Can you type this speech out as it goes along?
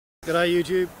G'day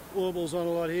YouTube, Warbles on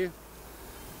a lot here.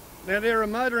 Now there are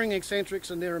motoring eccentrics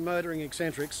and there are motoring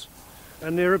eccentrics,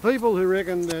 and there are people who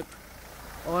reckon that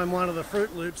I'm one of the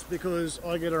Fruit Loops because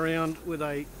I get around with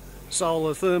a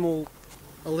solar thermal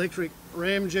electric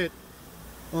ramjet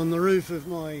on the roof of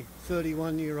my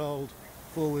 31-year-old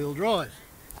four-wheel drive.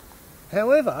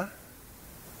 However,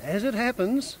 as it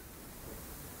happens,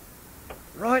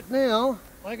 right now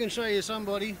I can show you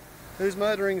somebody whose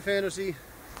motoring fantasy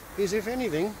is, if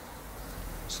anything,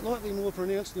 slightly more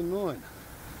pronounced than mine.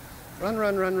 Run,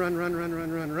 run, run, run, run, run,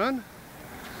 run, run, run.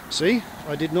 See,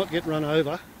 I did not get run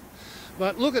over.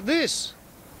 But look at this.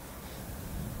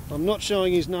 I'm not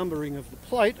showing his numbering of the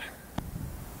plate.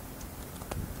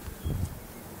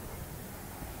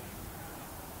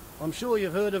 I'm sure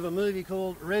you've heard of a movie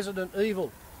called Resident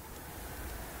Evil.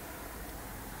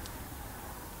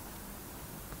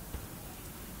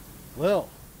 Well,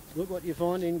 look what you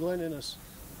find in Glen Innes.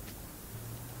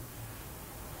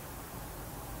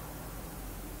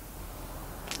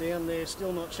 Down there,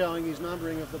 still not showing his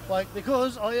numbering of the plate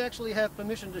because I actually have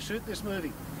permission to shoot this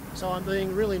movie, so I'm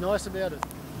being really nice about it.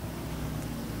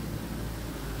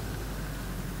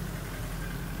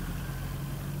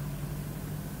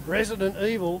 Resident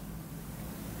Evil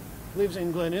lives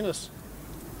in Glen Innes.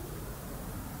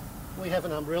 We have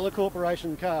an Umbrella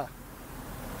Corporation car.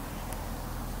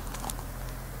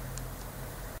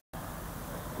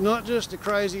 Not just a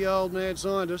crazy old mad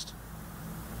scientist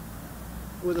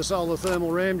with a solar thermal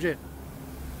ramjet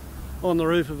on the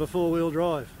roof of a four-wheel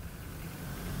drive.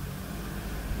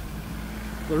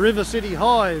 The River City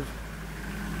Hive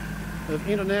of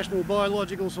International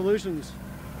Biological Solutions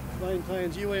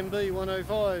maintains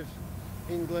UMB-105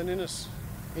 in Glen Innes,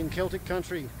 in Celtic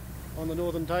country, on the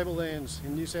Northern Tablelands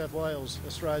in New South Wales,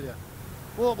 Australia.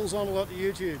 Warbles on a lot to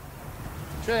YouTube.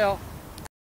 Ciao.